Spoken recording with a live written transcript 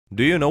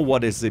Do you know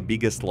what is the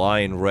biggest lie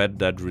in Red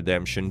Dead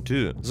Redemption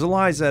 2? The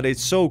lie that is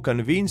so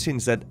convincing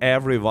that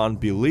everyone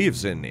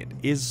believes in it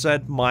is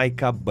that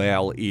Micah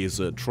Bell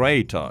is a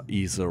traitor,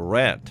 is a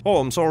rat. Oh,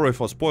 I'm sorry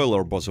for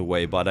spoiler by the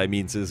way, but I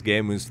mean this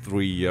game is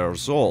 3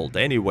 years old.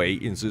 Anyway,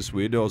 in this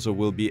video there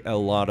will be a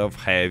lot of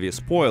heavy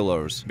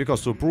spoilers,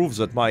 because to prove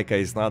that Micah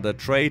is not a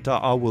traitor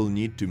I will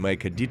need to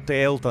make a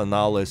detailed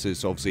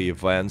analysis of the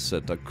events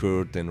that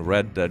occurred in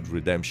Red Dead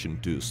Redemption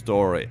 2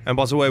 story. And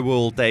by the way,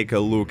 we'll take a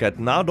look at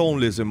not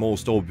only the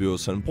most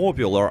obvious and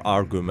popular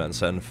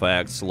arguments and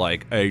facts,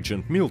 like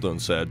Agent Milton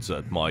said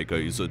that Micah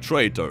is a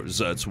traitor,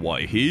 that's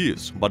why he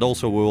is, but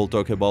also we will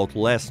talk about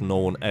less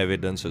known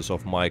evidences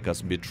of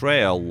Micah's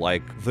betrayal,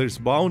 like this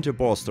bounty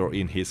poster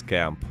in his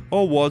camp,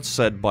 or what's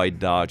said by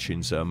Dutch in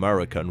the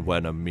American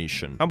Venom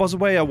mission. And by the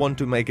way, I want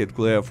to make it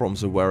clear from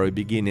the very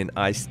beginning,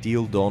 I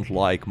still don't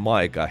like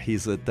Micah,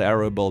 he's a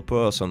terrible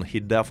person, he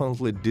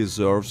definitely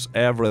deserves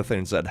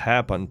everything that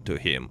happened to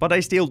him, but I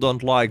still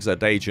don't like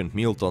that Agent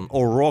Milton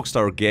or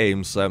Rockstar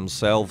Games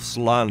themselves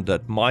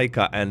slandered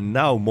Micah, and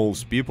now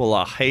most people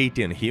are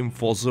hating him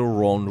for the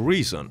wrong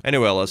reason.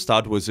 Anyway, let's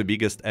start with the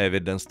biggest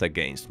evidence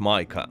against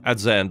Micah. At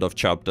the end of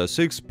chapter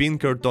 6,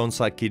 Pinkertons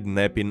are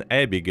kidnapping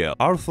Abigail.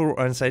 Arthur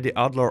and Sadie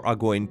Adler are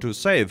going to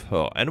save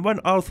her, and when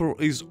Arthur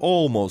is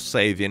almost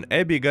saving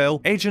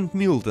Abigail, Agent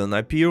Milton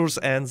appears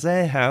and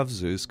they have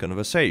this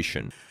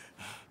conversation.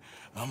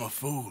 I'm a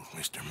fool,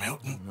 Mr.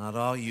 Milton. Not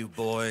all you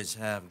boys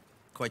have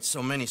quite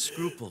so many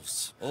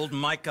scruples. Old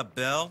Micah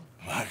Bell?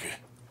 Micah?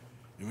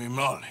 You mean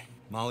Molly?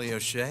 Molly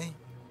O'Shea?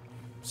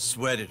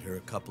 Sweated her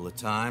a couple of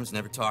times,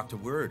 never talked a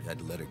word, had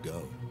to let her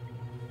go.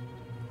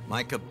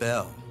 Micah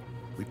Bell.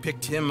 We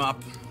picked him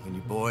up when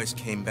you boys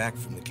came back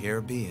from the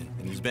Caribbean,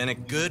 and he's been a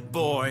good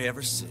boy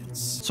ever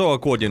since. So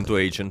according to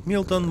Agent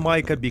Milton,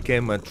 Micah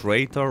became a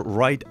traitor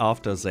right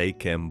after they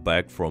came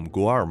back from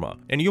Guarma.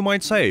 And you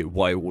might say,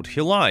 why would he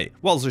lie?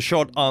 Well, the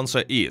short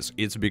answer is,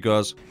 it's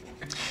because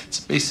it's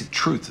a basic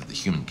truth of the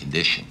human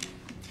condition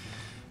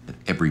that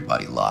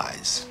everybody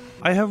lies.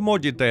 I have more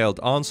detailed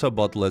answer,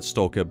 but let's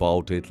talk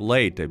about it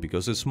later,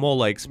 because it's more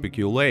like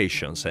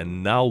speculations,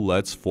 and now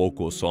let's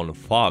focus on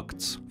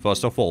facts.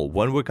 First of all,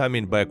 when we're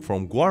coming back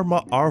from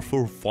Guarma,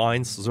 Arthur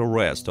finds the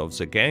rest of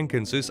the gang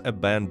in this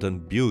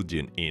abandoned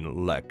building in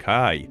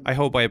Lakai. I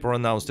hope I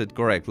pronounced it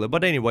correctly,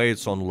 but anyway,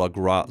 it's on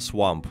Lagra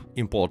Swamp.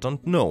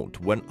 Important note,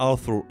 when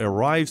Arthur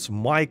arrives,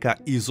 Micah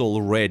is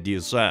already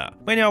there.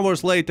 Many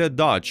hours later,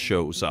 Dutch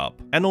shows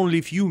up, and only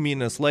a few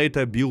minutes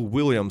later, Bill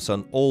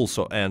Williamson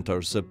also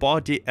enters the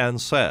party and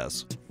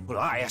says, "Well,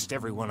 I asked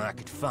everyone I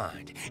could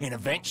find, and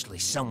eventually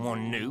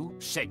someone new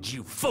said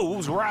you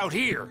fools were out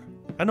here."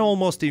 And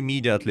almost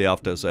immediately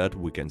after that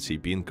we can see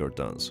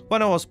Pinkertons.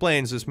 When I was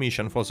playing this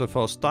mission for the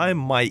first time,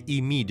 my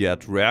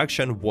immediate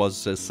reaction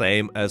was the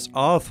same as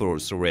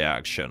Arthur's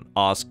reaction.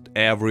 Asked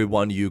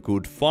everyone you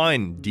could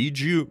find, did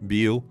you,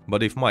 Bill?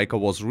 But if Micah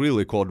was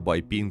really caught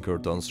by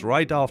Pinkertons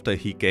right after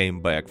he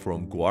came back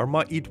from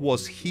Guarma, it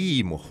was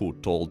him who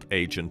told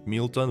Agent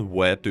Milton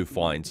where to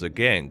find the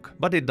gang.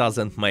 But it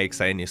doesn't make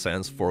any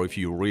sense for a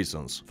few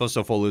reasons. First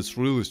of all, it's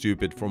really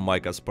stupid from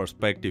Micah's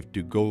perspective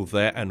to go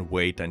there and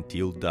wait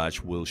until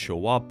Dutch will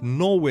show up,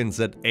 knowing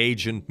that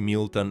Agent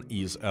Milton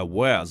is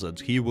aware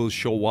that he will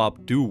show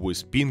up too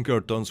with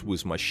Pinkertons,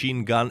 with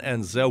machine gun,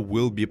 and there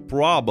will be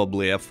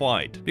probably a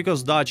fight.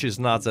 Because Dutch is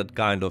not that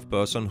kind of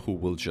person who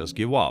will just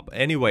give up.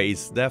 Anyway,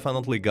 it's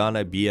definitely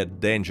gonna be a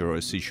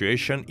dangerous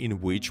situation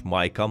in which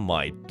Micah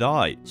might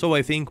die. So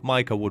I think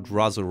Micah would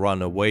rather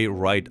run away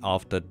right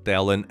after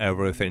telling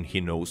everything he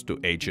knows to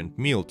Agent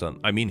Milton.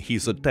 I mean,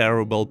 he's a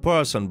terrible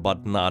person,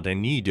 but not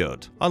an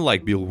idiot.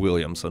 Unlike Bill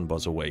Williamson, by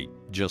the way.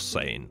 Just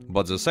saying.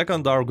 But the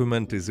second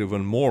argument is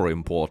even more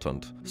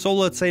important. So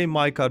let's say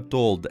Micah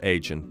told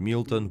Agent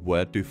Milton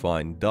where to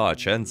find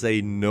Dutch, and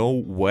they know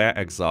where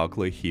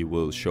exactly he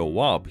will show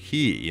up,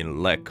 he in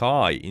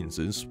Lakai, in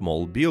this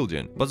small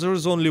building. But there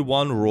is only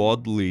one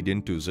road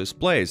leading to this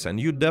place, and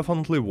you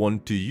definitely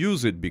want to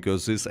use it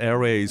because this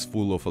area is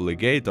full of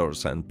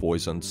alligators and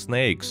poisoned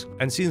snakes.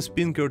 And since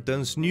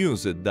Pinkertons knew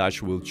that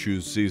Dutch will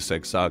choose this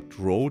exact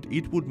road,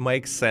 it would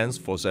make sense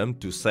for them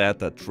to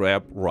set a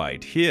trap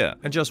right here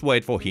and just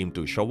wait for him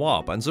to show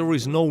up, and there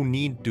is no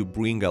need to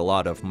bring a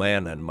lot of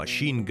men and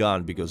machine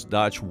gun because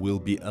Dutch will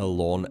be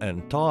alone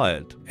and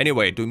tired.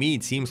 Anyway, to me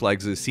it seems like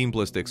the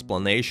simplest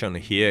explanation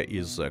here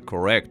is the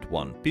correct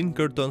one.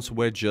 Pinkertons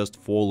were just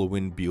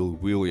following Bill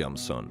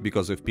Williamson,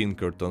 because if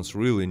Pinkertons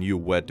really knew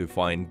where to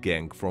find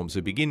gang from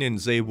the beginning,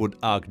 they would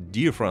act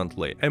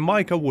differently, and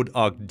Micah would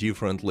act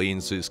differently in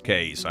this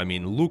case. I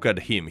mean, look at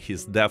him,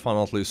 he's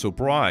definitely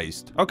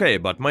surprised. Okay,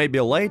 but maybe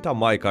later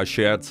Micah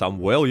shared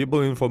some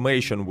valuable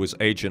information with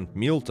Agent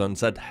Milton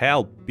that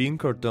helped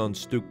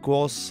Pinkertons to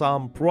cause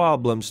some problems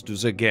problems to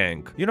the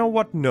gang? You know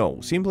what?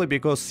 No, simply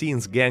because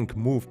since gang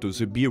moved to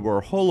the Beaver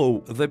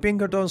Hollow, the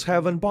Pinkertons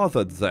haven't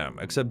bothered them,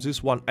 except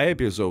this one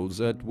episode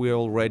that we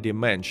already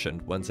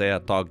mentioned, when they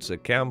attacked the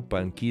camp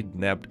and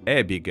kidnapped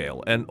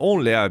Abigail, and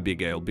only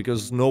Abigail,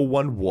 because no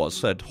one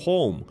was at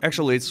home.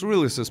 Actually, it's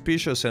really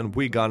suspicious, and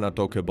we're gonna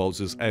talk about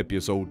this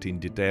episode in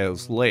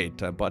details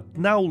later, but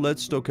now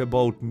let's talk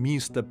about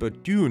missed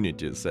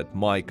opportunities that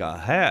Micah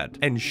had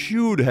and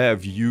should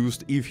have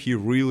used if he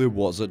really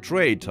was a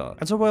traitor.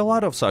 And there were a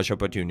lot of such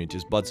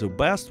opportunities, but the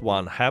best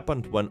one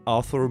happened when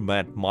Arthur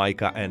met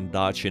Micah and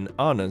Dutch in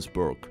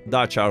Annensburg.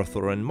 Dutch,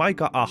 Arthur and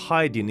Micah are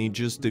hiding in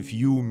just a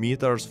few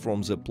meters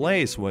from the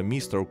place where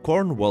Mr.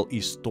 Cornwall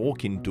is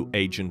talking to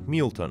Agent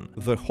Milton.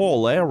 The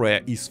whole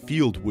area is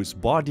filled with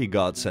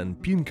bodyguards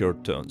and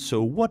Pinkertons,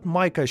 so what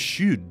Micah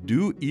should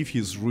do if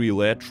he's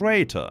really a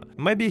traitor?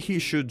 Maybe he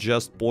should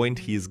just point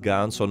his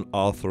guns on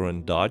Arthur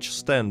and Dutch,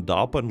 stand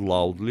up and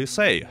loudly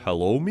say,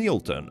 "Hello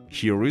Milton,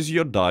 here is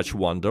your Dutch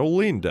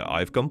Wonderlinde,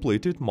 I've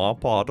completed my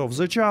part of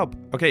the job."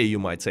 Okay, you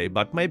might say,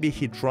 but maybe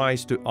he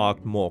tries to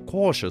act more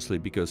cautiously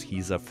because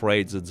he's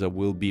afraid that there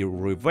will be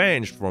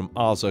revenge from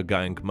other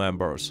gang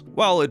members.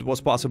 Well, it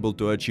was possible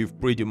to achieve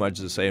pretty much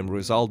the same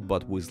result,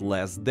 but with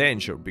less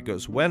danger,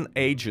 because when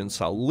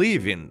agents are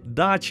leaving,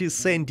 Dutch is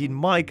sending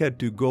Micah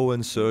to go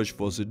and search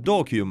for the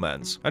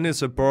documents, and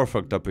it's a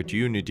perfect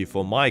opportunity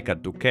for Micah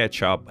to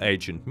catch up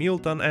Agent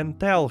Milton and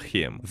tell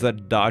him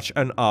that Dutch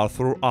and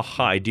Arthur are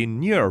hiding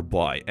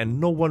nearby, and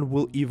no one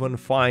will even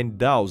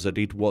find out that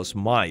it was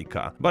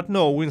Micah. But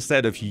no,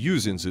 instead of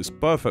using this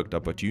perfect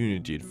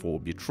opportunity for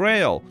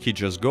betrayal, he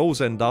just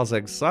goes and does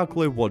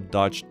exactly what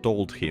Dutch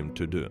told him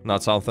to do.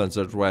 Not something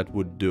that Red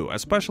would do,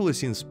 especially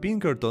since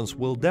Pinkertons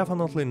will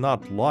definitely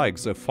not like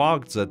the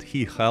fact that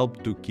he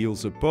helped to kill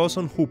the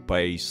person who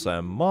pays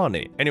them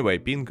money. Anyway,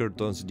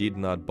 Pinkertons did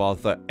not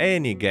bother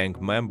any gang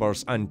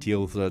members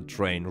until the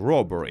train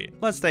robbery.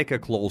 Let's take a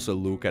closer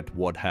look at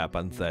what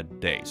happened that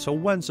day. So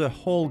when the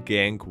whole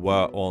gang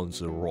were on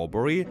the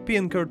robbery,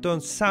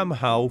 Pinkertons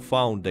somehow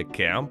found the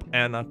camp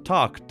and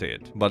attacked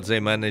it. But they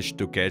managed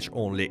to catch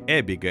only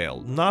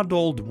Abigail, not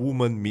old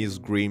woman Miss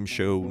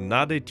Grimshaw,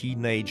 not a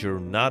teenager,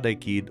 not a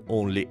kid,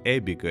 only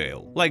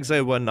Abigail. Like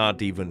they were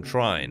not even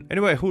trying.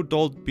 Anyway, who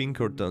told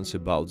Pinkertons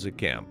about the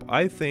camp?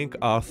 I think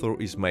Arthur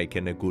is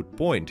making a good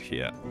point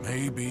here.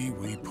 Maybe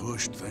we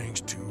pushed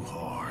things too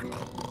hard.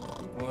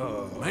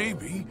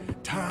 Maybe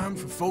time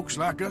for folks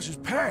like us is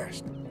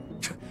past.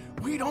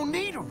 We don't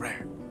need a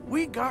rat.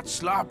 We got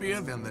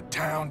sloppier than the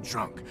town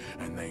drunk,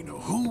 and they know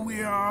who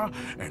we are,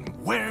 and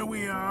where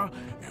we are,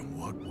 and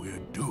what we're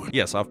doing.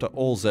 Yes, after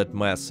all that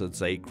mess that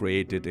they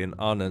created in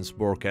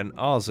Annensburg and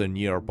other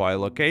nearby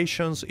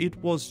locations, it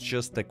was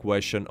just a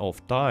question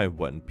of time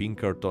when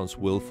Pinkertons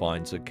will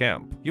find the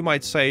camp. You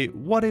might say,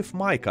 what if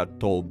Micah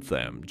told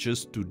them,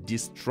 just to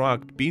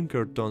distract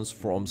Pinkertons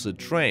from the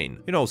train?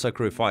 You know,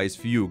 sacrifice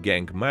few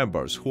gang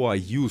members who are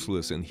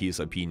useless in his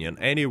opinion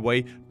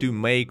anyway, to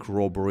make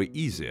robbery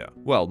easier.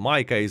 Well,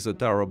 Micah is a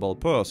terrible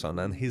person,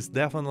 and he's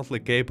definitely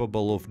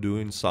capable of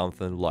doing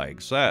something like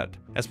that.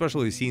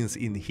 Especially since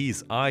in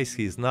his eyes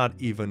he's not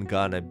even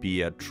gonna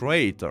be a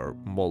traitor,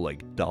 more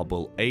like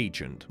double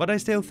agent. But I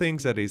still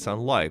think that it's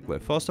unlikely,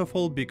 first of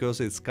all because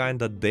it's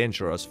kinda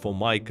dangerous for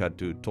Micah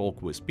to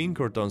talk with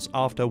Pinkertons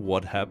after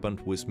what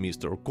happened with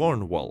Mr.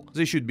 Cornwall.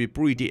 They should be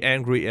pretty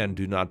angry and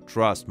do not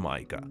trust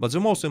Micah. But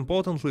the most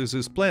importantly,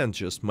 this plan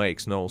just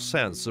makes no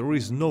sense. There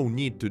is no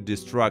need to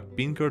distract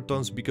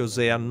Pinkertons because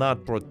they are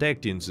not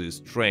protecting this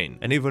train.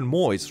 And even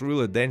more, it's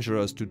really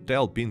dangerous to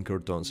tell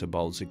Pinkertons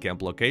about the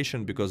camp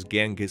location because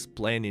gang is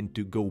planning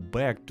to go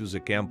back to the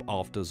camp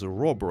after the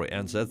robbery,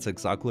 and that's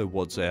exactly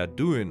what they are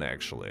doing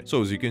actually.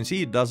 So as you can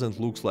see, it doesn't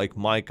look like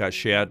Micah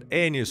shared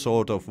any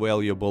sort of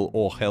valuable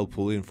or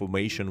helpful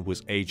information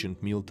with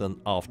Agent Milton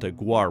after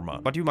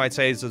Guarma. But you might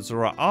say that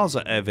there are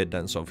other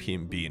evidence of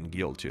him being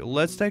guilty.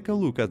 Let's take a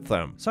look at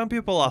them. Some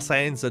people are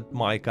saying that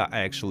Micah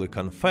actually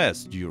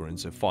confessed during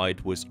the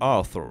fight with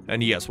Arthur.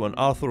 And yes, when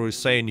Arthur is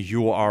saying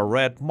 "you are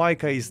red,"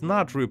 Micah is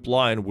not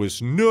replying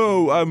with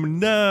 "no, I'm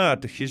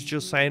not." He's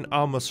just saying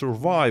 "I'm a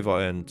survivor,"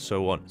 and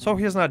so on. So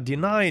he's not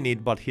denying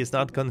it, but he's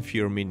not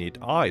confirming it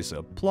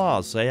either.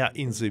 Plus, they are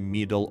in the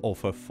middle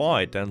of a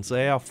fight and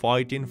they are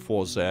fighting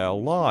for their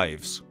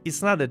lives.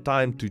 It's not a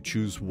time to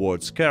choose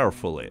words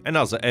carefully.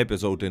 Another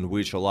episode in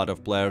which a lot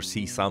of players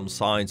see some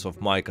signs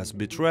of Micah's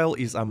betrayal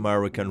is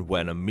American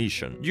Venom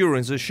Mission.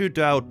 During the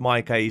shootout,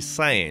 Micah is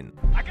saying,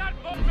 I got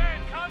both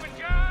men coming,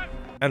 John!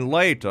 And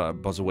later,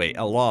 by the way,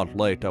 a lot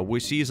later,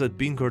 we see that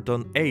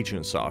Pinkerton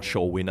agents are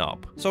showing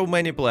up. So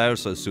many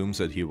players assume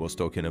that he was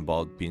talking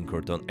about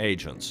Pinkerton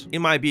agents.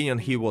 In my opinion,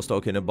 he was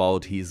talking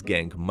about his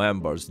gang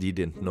members,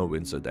 didn't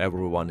knowing that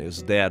everyone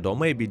is dead, or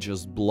maybe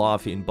just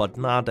bluffing, but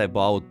not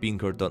about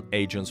Pinkerton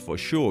agents for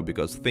sure,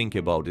 because think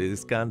about it,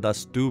 it's kinda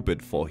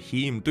stupid for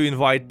him to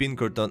invite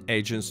Pinkerton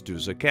agents to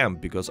the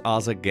camp, because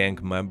other gang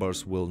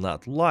members will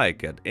not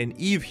like it, and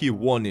if he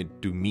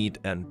wanted to meet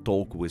and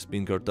talk with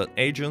Pinkerton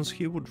agents,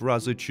 he would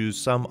rather Nazi choose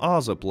some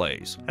other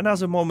place.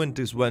 Another moment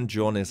is when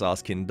John is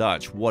asking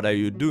Dutch, "What are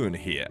you doing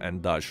here?"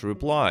 and Dutch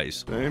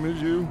replies, Same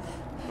as you,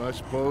 I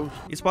suppose.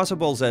 It's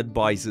possible that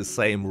by the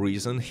same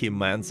reason he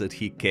meant that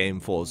he came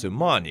for the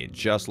money,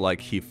 just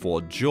like he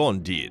thought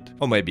John did.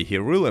 Or maybe he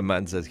really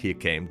meant that he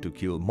came to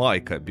kill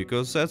Micah,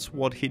 because that's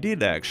what he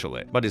did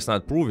actually. But it's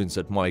not proving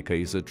that Micah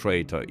is a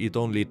traitor, it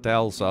only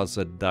tells us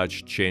that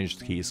Dutch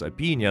changed his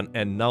opinion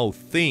and now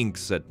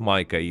thinks that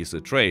Micah is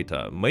a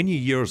traitor, many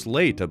years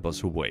later by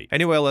the way.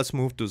 Anyway, let's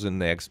move to the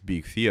next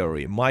big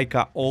theory.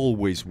 Micah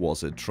always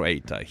was a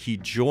traitor, he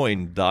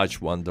joined Dutch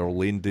van der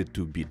Linde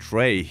to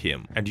betray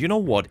him. And you know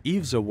what,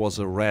 if there was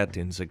a rat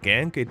in the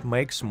gang, it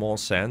makes more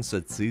sense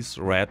that this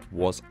rat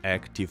was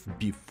active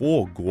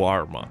before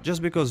Guarma.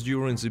 Just because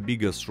during the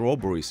biggest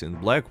robberies in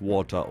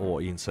Blackwater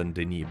or in Saint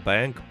Denis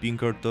Bank,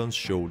 Pinkertons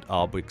showed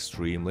up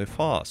extremely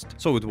fast.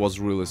 So it was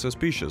really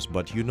suspicious,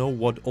 but you know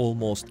what,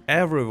 almost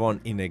everyone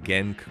in a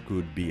gang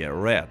could be a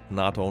rat,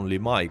 not only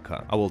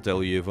Micah. I will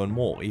tell you even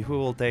more, if we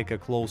will take a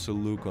closer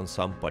look on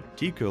some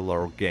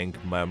particular gang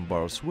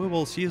members, we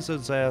will see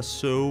that they are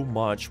so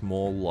much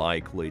more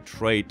likely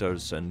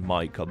traitors than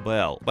Micah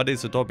Bell. But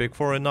it's a topic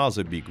for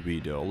another big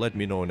video, let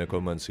me know in the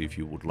comments if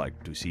you would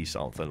like to see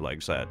something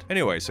like that.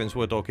 Anyway, since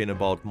we're talking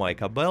about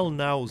Micah Bell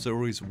now,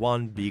 there is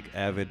one big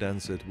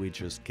evidence that we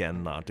just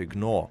cannot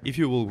ignore. If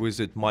you will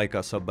visit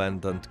Micah's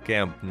abandoned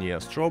camp near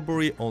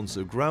Strawberry, on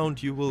the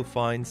ground you will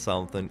find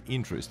something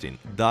interesting,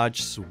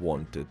 Dutch's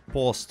wanted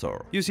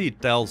poster. You see,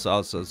 it tells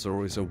us that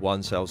there is a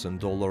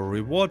 $1,000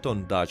 reward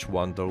on Dutch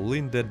van der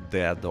Linde,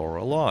 dead or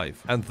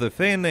alive. And the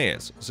thing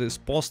is, this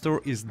poster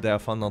is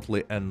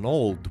definitely an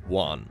old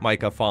one.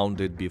 Micah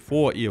found it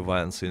before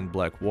events in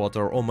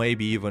Blackwater, or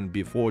maybe even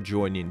before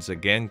joining the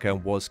gang,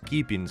 and was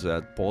keeping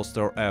that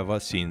poster ever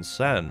since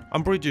then.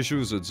 I'm pretty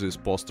sure that this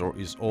poster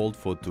is old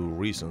for two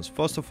reasons.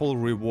 First of all,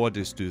 reward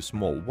is too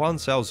small,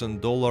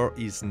 $1,000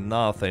 is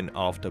nothing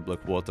after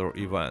Blackwater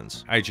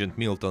events. Agent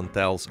Milton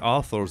tells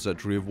Arthur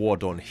that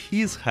reward on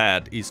his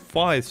head is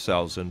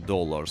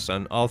 $5,000,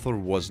 and Arthur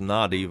was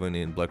not even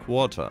in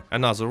Blackwater.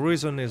 Another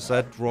reason is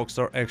that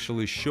Rockstar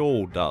actually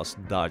showed us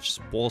Dutch's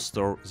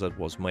poster that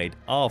was made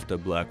after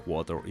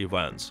Blackwater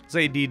events.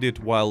 They did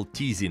it while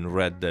teasing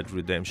Red Dead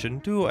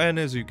Redemption 2, and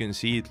as you can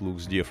see, it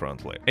looks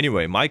differently.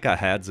 Anyway, Micah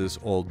had this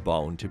old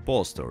bounty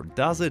poster.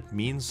 Does it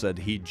mean that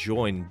he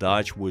joined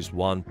Dutch with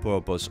one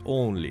purpose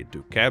only,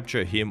 to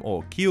capture him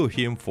or kill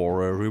him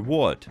for a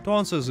reward? To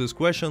answer this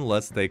question,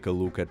 let's take a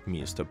look at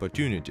missed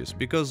opportunities,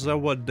 because there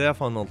were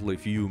definitely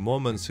few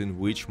moments in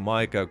which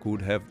Micah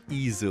could have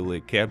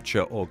easily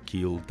captured or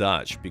killed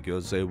Dutch,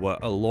 because they were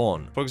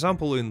alone. For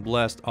example, in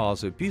Blessed Are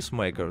the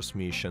Peacemakers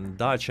mission,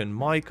 Dutch and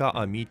Micah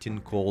are meeting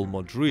Colm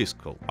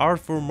O'Driscoll.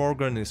 Arthur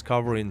Morgan is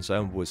covering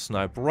them with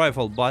sniper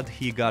rifle, but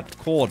he got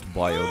caught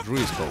by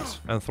O'Driscolls.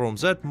 And from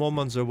that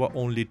moment there were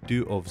only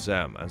two of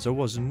them, and there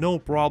was no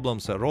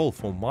problems at all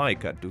for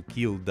Micah to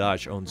kill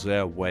Dutch on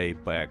their way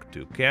back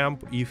to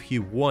camp if he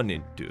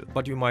wanted to.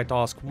 But you might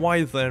ask,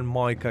 why then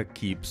Micah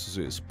keeps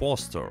this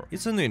poster?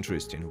 It's an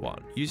interesting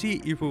one. You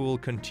see, if we will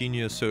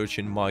continue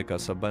searching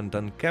Micah's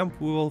abandoned camp,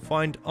 we will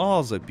find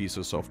other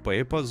pieces of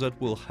paper that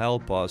will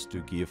help us to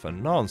give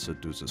an answer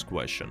to this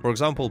question. For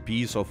example,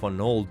 piece of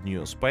an old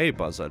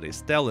newspaper that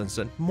is telling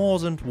that more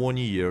than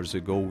 20 years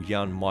ago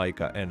young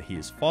Micah and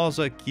his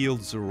father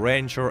killed the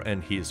rancher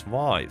and his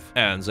wife,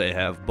 and they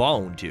have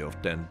bounty of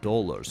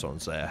 $10 on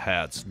their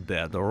heads,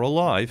 dead or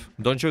alive.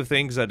 Don't you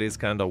think that it's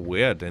kinda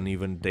weird and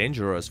even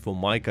dangerous for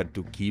Micah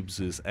to keep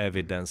this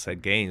evidence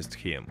against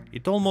him?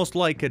 It's almost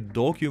like a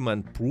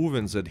document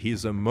proving that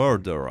he's a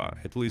murderer,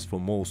 at least for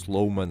most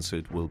lawmen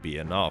it will be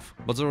enough.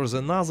 But there is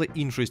another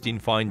interesting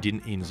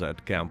finding in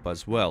that camp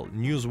as well,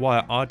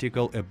 Newswire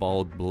article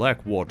about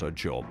Blackwater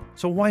job.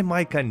 So why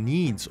Micah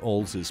needs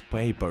all these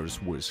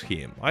papers with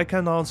him? I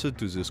can answer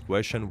to this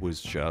question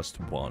with just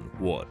one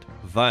word: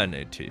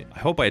 vanity. I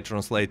hope I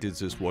translated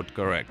this word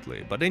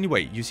correctly, but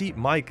anyway, you see,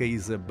 Micah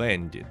is a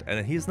bandit,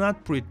 and he's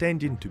not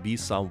pretending to be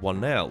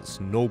someone else,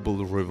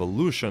 noble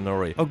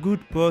revolutionary, a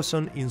good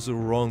person in the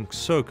wrong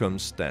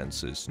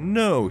circumstances.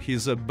 No,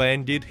 he's a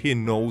bandit, he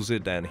knows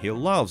it and he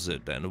loves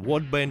it, and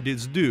what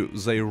bandits do?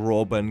 They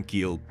rob and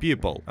kill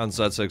people, and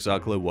that's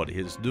exactly what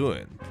he's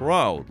doing,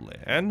 proudly,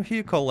 and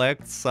he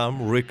collects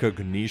some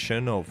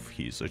recognition of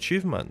his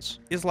achievements.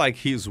 It's like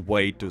his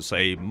way to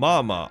say,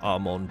 "Mama,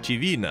 I'm on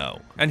TV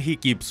now." And he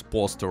keeps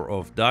poster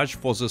of Dutch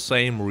for the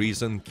same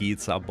reason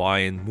kids are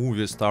buying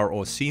movie star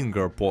or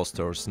singer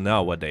posters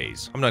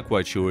nowadays. I'm not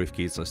quite sure if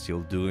kids are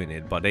still doing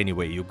it, but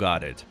anyway, you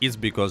got it. It's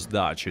because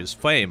Dutch is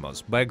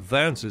famous. Back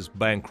then these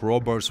bank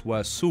robbers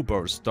were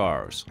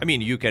superstars. I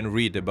mean, you can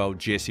read about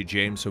Jesse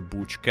James or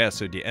Butch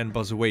Cassidy, and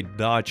by the way,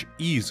 Dutch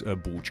is a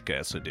Butch Butch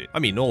Cassidy. I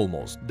mean,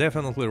 almost.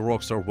 Definitely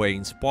Rockstar were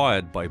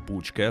inspired by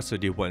Butch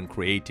Cassidy when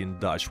creating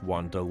Dutch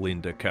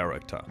Wonderlinde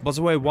character. By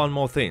the way, one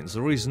more thing,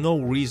 there is no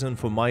reason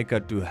for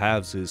Micah to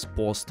have this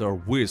poster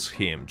with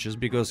him,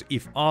 just because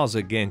if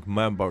other gang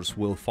members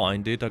will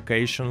find it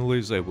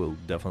occasionally, they will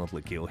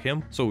definitely kill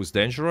him, so it's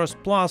dangerous.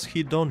 Plus,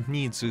 he don't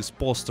need this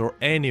poster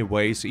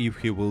anyways if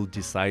he will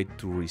decide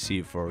to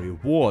receive a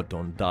reward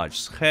on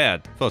Dutch's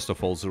head. First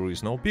of all, there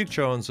is no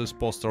picture on this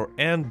poster,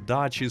 and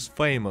Dutch is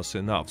famous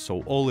enough,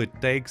 so all it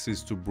takes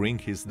is to bring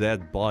his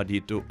dead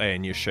body to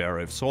any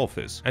sheriff's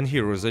office. And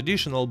here is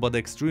additional but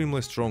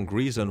extremely strong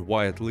reason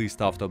why, at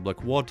least after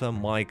Blackwater,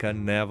 Micah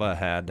never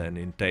had an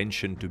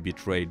intention to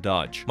betray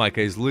Dutch.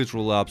 Micah is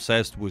literally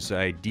obsessed with the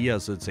idea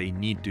that they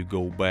need to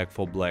go back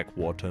for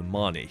Blackwater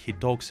money. He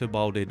talks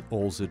about it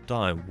all the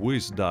time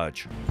with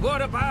Dutch.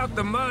 What about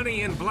the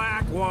money in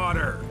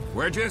Blackwater?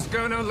 We're just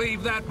gonna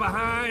leave that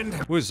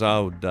behind?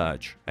 Without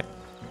Dutch.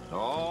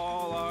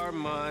 All our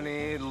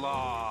money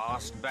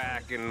lost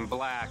back in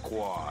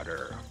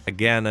Blackwater.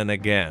 Again and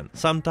again.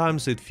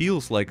 Sometimes it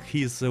feels like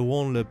he's the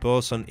only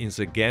person in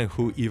the gang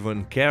who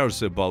even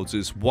cares about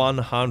this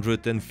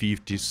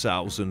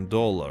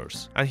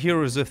 $150,000. And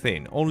here is the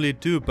thing, only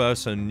two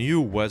persons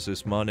knew where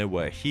this money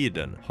were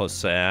hidden,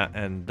 Jose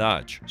and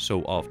Dutch.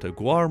 So after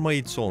Guarma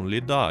it's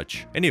only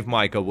Dutch. And if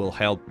Micah will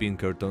help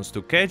Pinkertons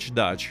to catch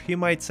Dutch, he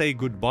might say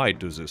goodbye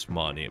to this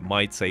money,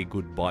 might say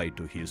goodbye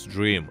to his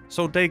dream.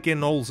 So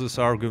taking all these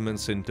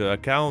arguments into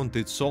account,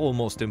 it's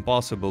almost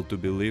impossible to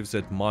believe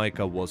that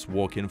Micah was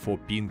working for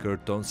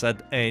Pinkertons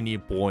at any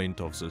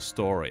point of the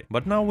story.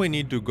 But now we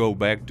need to go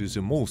back to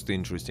the most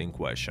interesting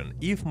question.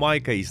 If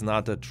Micah is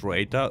not a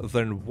traitor,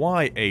 then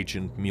why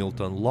Agent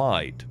Milton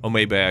lied? Or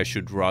maybe I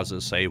should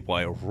rather say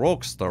why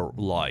Rockstar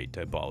lied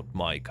about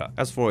Micah.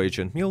 As for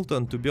Agent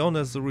Milton, to be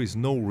honest, there is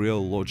no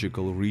real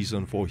logical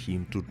reason for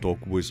him to talk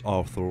with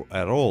Arthur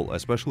at all,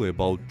 especially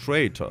about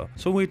traitor,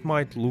 so it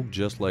might look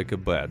just like a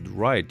bad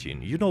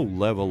writing. You know,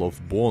 level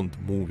of Bond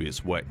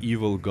movies where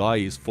evil guy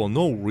is for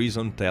no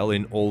reason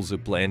telling all the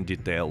plan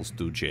details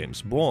to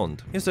James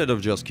Bond, instead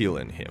of just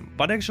killing him.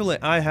 But actually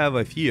I have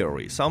a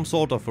theory, some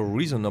sort of a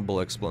reasonable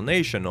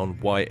explanation on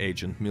why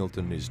Agent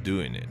Milton is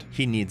doing it.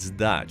 He needs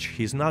Dutch,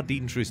 he's not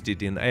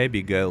interested in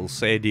Abigail,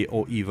 Sadie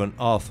or even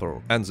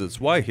Arthur, and that's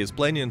why he's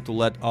planning to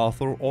let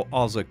Arthur or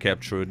other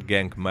captured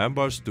gang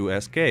members to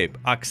escape,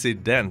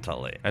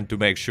 accidentally. And to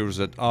make sure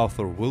that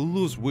Arthur will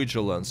lose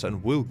vigilance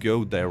and will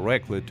go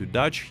directly to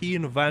Dutch, he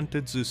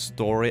invented this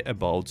story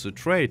about the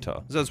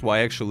traitor. That's why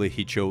actually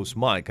he chose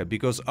Micah,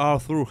 because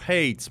Arthur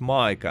hates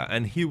Micah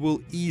and he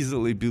will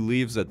easily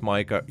believe that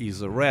Micah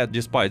is a rat,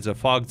 despite the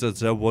fact that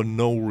there were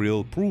no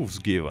real proofs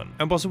given.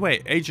 And by the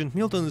way, Agent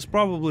Milton is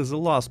probably the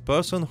last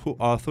person who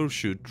Arthur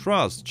should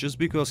trust, just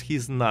because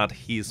he's not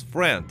his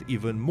friend.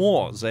 Even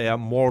more, they are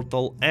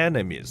mortal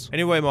enemies.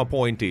 Anyway, my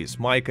point is,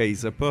 Micah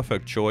is a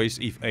perfect choice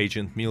if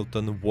Agent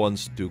Milton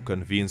wants to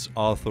convince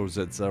Arthur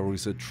that there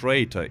is a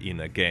traitor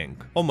in a gang,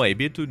 or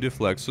maybe to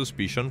deflect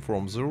suspicion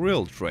from the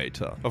real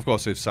traitor. Of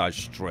course, if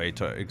such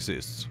traitor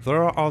exists.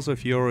 There are other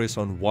theories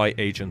on why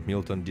Agent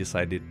Milton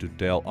decided to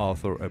tell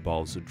Arthur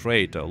about the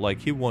traitor, like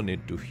he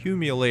wanted to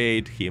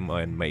humiliate him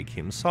and make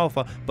him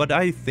suffer, but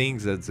I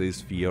think that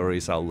these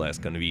theories are less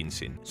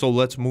convincing. So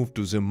let's move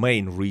to the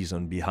main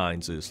reason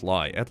behind this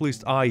lie, at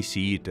least I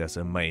see it as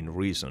a main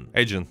reason.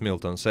 Agent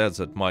Milton said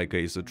that Micah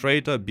is a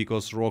traitor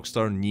because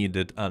Rockstar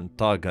needed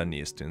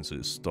Antagonist in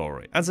this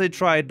story, and they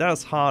tried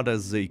as hard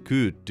as they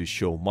could to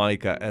show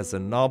Micah as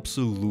an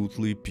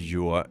absolutely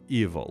pure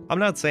evil. I'm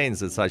not saying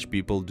that such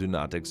people do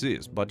not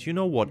exist, but you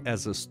know what,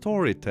 as a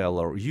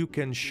storyteller you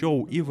can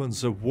show even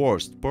the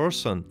worst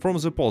person from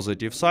the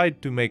positive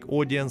side to make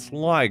audience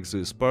like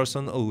this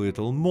person a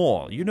little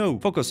more. You know,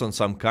 focus on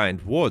some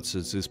kind words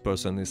that this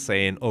person is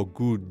saying or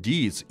good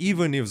deeds,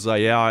 even if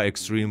they are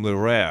extremely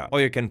rare.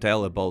 Or you can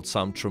tell about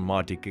some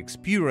traumatic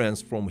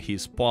experience from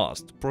his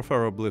past,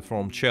 preferably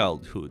from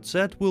childhood.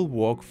 That will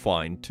work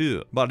fine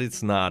too. But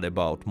it's not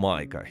about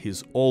Micah.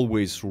 He's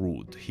always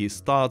rude. He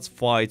starts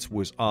fights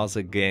with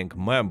other gang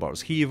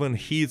members. He even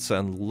hits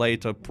and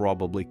later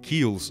probably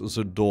kills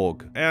the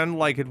dog. And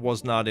like it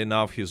was not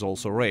enough, he's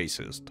also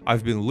racist.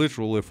 I've been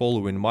literally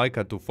following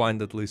Micah to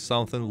find at least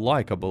something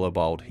likable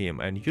about him,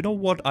 and you know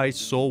what, I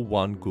saw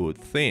one good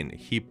thing: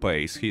 he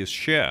pays his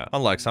share,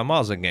 unlike some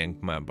other gang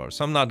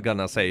members. I'm not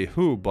gonna say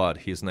who, but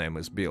his name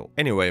is Bill.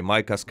 Anyway,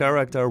 Micah's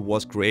character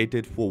was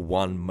created for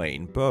one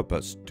main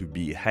purpose: to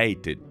be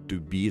hated, to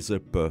be the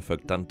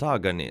perfect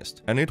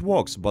antagonist. And it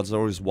works, but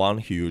there is one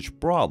huge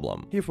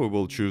problem. If we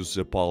will choose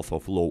the path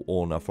of law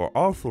owner for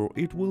Arthur,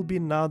 it will be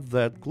not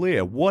that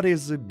clear what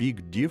is the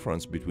big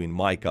difference between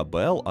Micah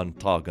Bell,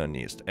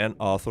 antagonist, and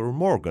Arthur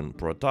Morgan,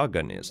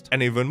 protagonist.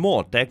 And even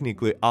more,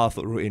 technically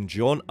Arthur and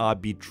John are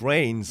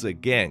betraying the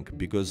gang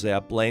because they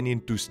are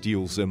planning to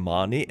steal the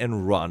money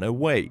and run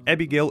away.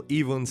 Abigail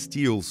even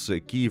steals the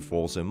key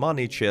for the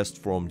money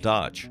chest from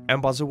Dutch.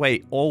 And by the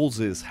way, all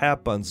this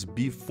happens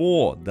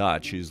before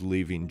Dutch is is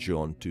leaving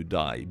John to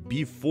die,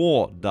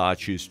 before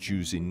Dutch is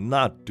choosing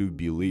not to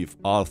believe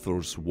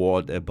Arthur's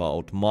word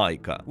about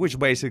Micah, which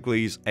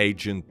basically is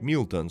Agent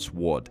Milton's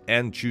word,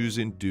 and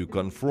choosing to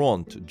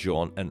confront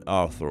John and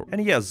Arthur.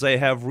 And yes, they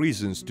have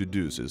reasons to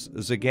do this.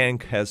 The gang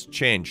has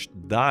changed,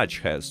 Dutch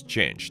has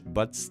changed,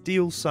 but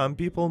still some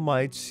people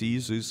might see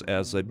this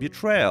as a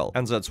betrayal.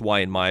 And that's why,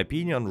 in my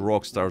opinion,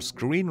 Rockstar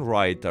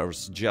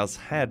screenwriters just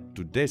had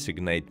to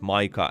designate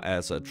Micah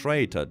as a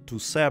traitor to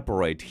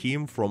separate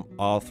him from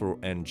Arthur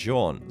and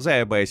John.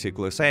 They are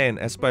basically saying,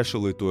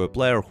 especially to a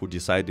player who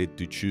decided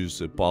to choose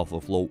the path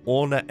of low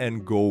honor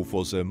and go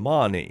for the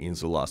money in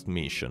the last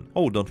mission.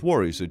 Oh, don't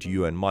worry that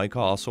you and Micah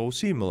are so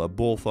similar,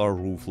 both are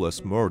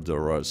ruthless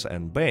murderers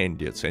and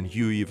bandits, and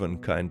you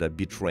even kinda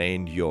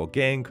betraying your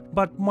gang,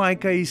 but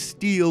Micah is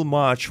still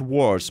much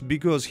worse,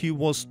 because he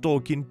was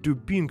talking to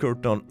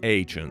Pinkerton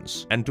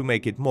agents. And to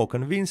make it more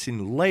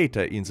convincing,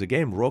 later in the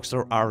game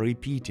Rockstar are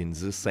repeating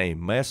the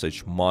same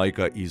message,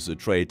 Micah is a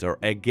traitor,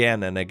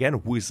 again and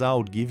again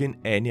without giving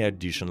any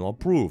additional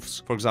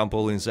proofs. For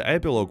example, in the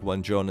epilogue,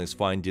 when John is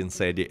finding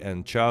Sadie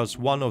and Charles,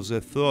 one of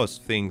the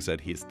first things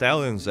that he's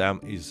telling them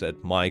is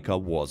that Micah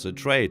was a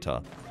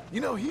traitor.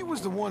 You know, he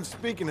was the one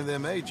speaking to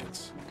them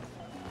agents.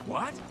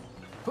 What?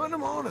 Putting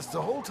them on us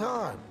the whole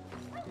time.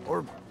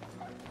 Or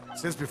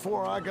since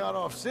before I got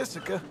off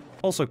Sisika.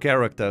 Also,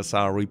 characters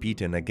are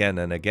repeating again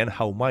and again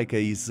how Micah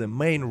is the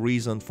main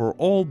reason for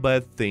all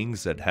bad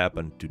things that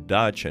happened to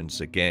Dutch and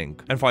the gang.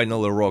 And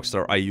finally,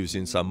 Rockstar are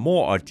using some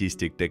more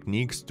artistic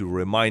techniques to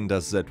remind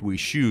us that we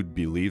should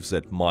believe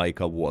that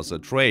Micah was a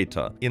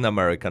traitor. In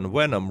American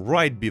Venom,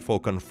 right before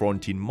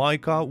confronting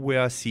Micah, we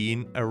are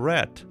seeing a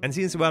rat. And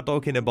since we are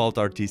talking about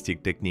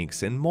artistic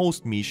techniques, in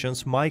most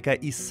missions Micah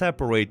is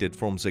separated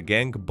from the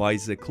gang by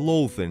the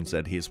clothing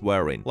that he's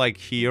wearing. Like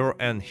here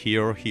and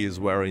here he is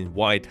wearing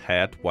white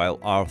hat, while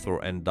Arthur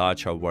and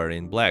Dutch are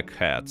wearing black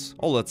hats.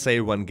 Or let's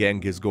say when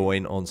gang is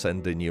going on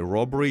Saint Denis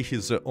robbery,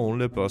 he's the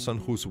only person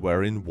who's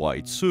wearing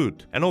white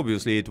suit. And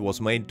obviously it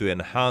was made to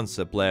enhance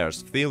the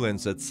player's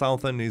feelings that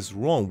something is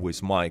wrong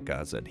with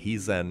Micah, that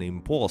he's an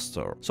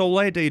imposter. So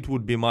later it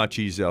would be much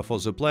easier for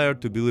the player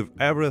to believe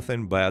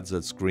everything bad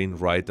that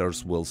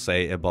screenwriters will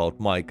say about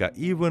Micah,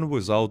 even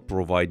without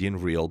providing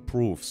real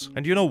proofs.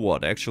 And you know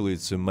what, actually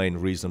it's the main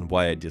reason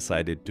why I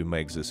decided to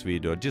make this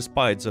video,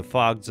 despite the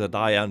fact that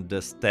I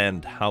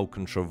understand how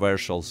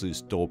controversial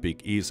this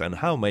topic is and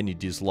how many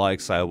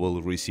dislikes I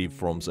will receive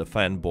from the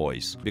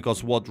fanboys.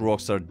 Because what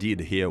Rockstar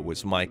did here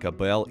with Micah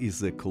Bell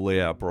is a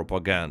clear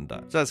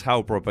propaganda. That's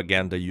how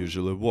propaganda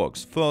usually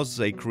works. First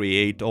they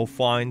create or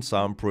find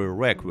some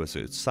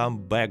prerequisites,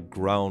 some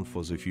background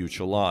for the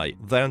future lie.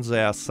 Then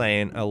they are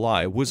saying a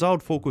lie,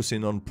 without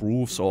focusing on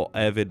proofs or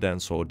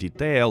evidence or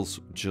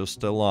details,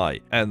 just a lie.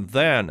 And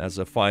then, as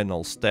a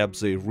final step,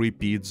 they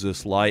repeat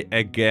this lie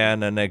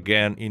again and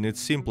again in its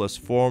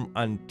simplest form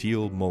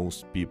until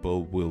most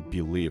people will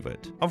believe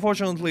it.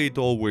 Unfortunately, it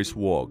always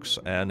works,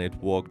 and it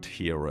worked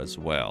here as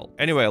well.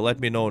 Anyway,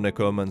 let me know in the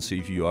comments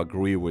if you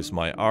agree with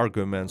my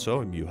arguments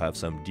or you have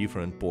some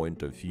different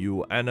point of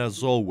view, and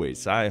as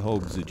always, I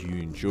hope that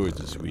you enjoyed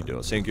this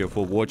video. Thank you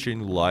for watching,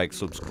 like,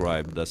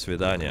 subscribe, до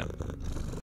свидания.